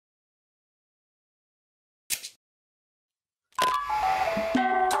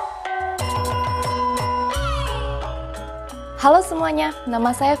Halo semuanya,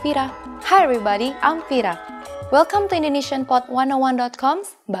 nama saya Vira. Hi everybody, I'm Vira. Welcome to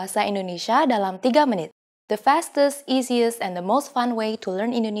IndonesianPod101.com's Bahasa Indonesia dalam 3 menit. The fastest, easiest, and the most fun way to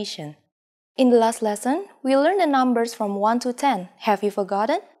learn Indonesian. In the last lesson, we learned the numbers from 1 to 10. Have you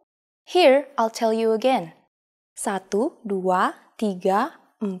forgotten? Here, I'll tell you again. 1, 2, 3,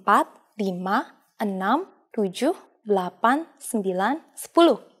 4, 5, 6, 7, 8, 9,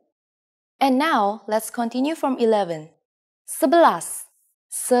 10. And now, let's continue from 11. 11, 11,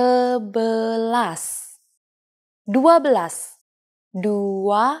 12, 12, 13, 13,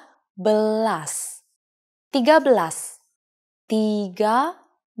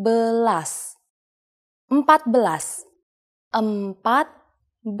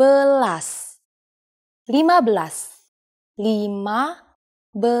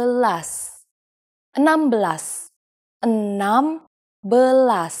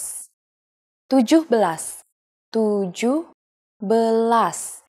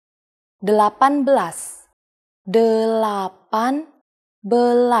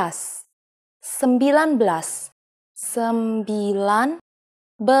 14, 15, 15, 16, 16, 17, 17, 18, 19,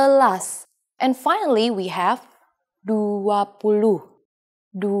 19, and finally we have 20,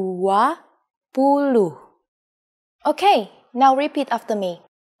 20. Okay, now repeat after me.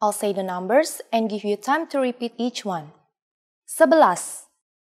 I'll say the numbers and give you time to repeat each one. 11,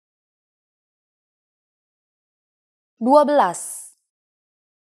 12, 13,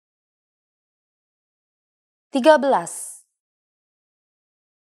 14, 15, 16,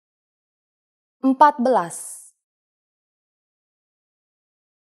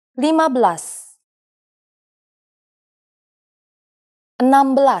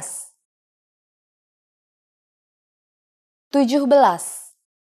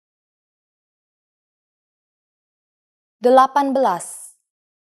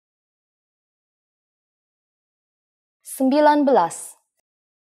 17, 18, 19,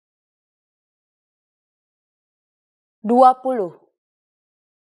 20.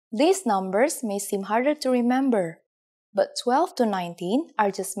 These numbers may seem harder to remember, but 12 to 19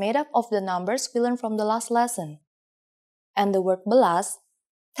 are just made up of the numbers we learned from the last lesson. And the word belas,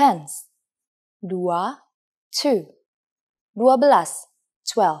 tens. 2, 2. 12,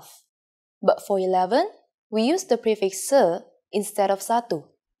 12. But for 11, we use the prefix se instead of satu,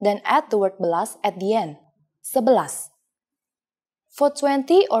 then add the word belas at the end, 11. For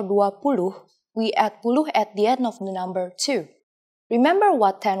 20 or 20, we add puluh at the end of the number 2. Remember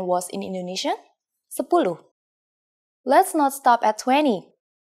what 10 was in Indonesian? 10. Let's not stop at 20.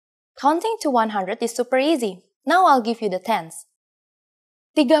 Counting to 100 is super easy. Now I'll give you the tens.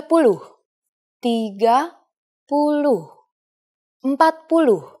 30, 30, 40, 40, 50,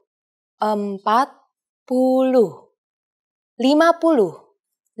 50,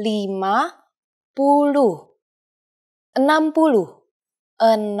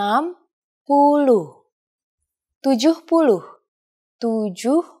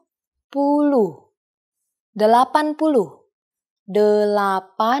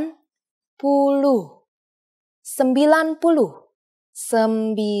 60, 60, 70, 70, 80,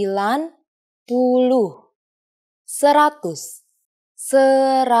 80, 90, 90, 100,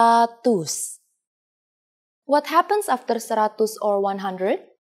 100. What happens after 100 or 100?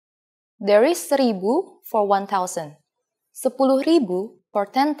 There is 1000 for 1000, 10.000 for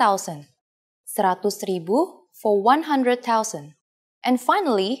 10,000, 100.000 for 100,000, and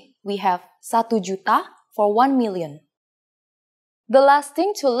finally, we have 1 juta for 1 million. The last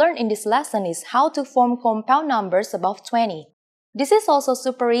thing to learn in this lesson is how to form compound numbers above 20. This is also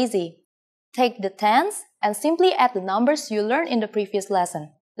super easy. Take the tens and simply add the numbers you learned in the previous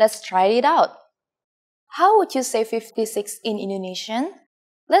lesson. Let's try it out. How would you say 56 in Indonesian?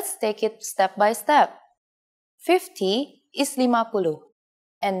 Let's take it step by step. 50 is 50,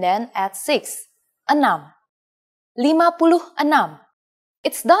 and then add 6, 6. 56.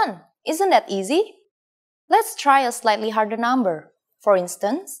 It's done! Isn't that easy? Let's try a slightly harder number. For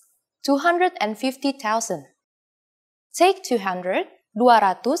instance, 250,000. Take 200,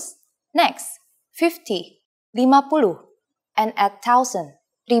 200, next, 50, 50, and add 1,000,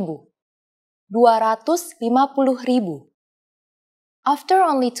 1,000. 250,000. After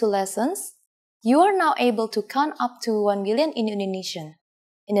only 2 lessons, you are now able to count up to 1 million in Indonesian.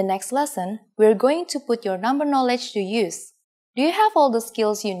 In the next lesson, we're going to put your number knowledge to use. Do you have all the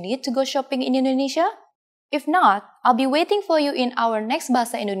skills you need to go shopping in Indonesia? If not, I'll be waiting for you in our next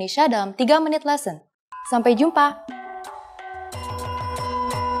Bahasa Indonesia dalam 3 menit lesson. Sampai jumpa!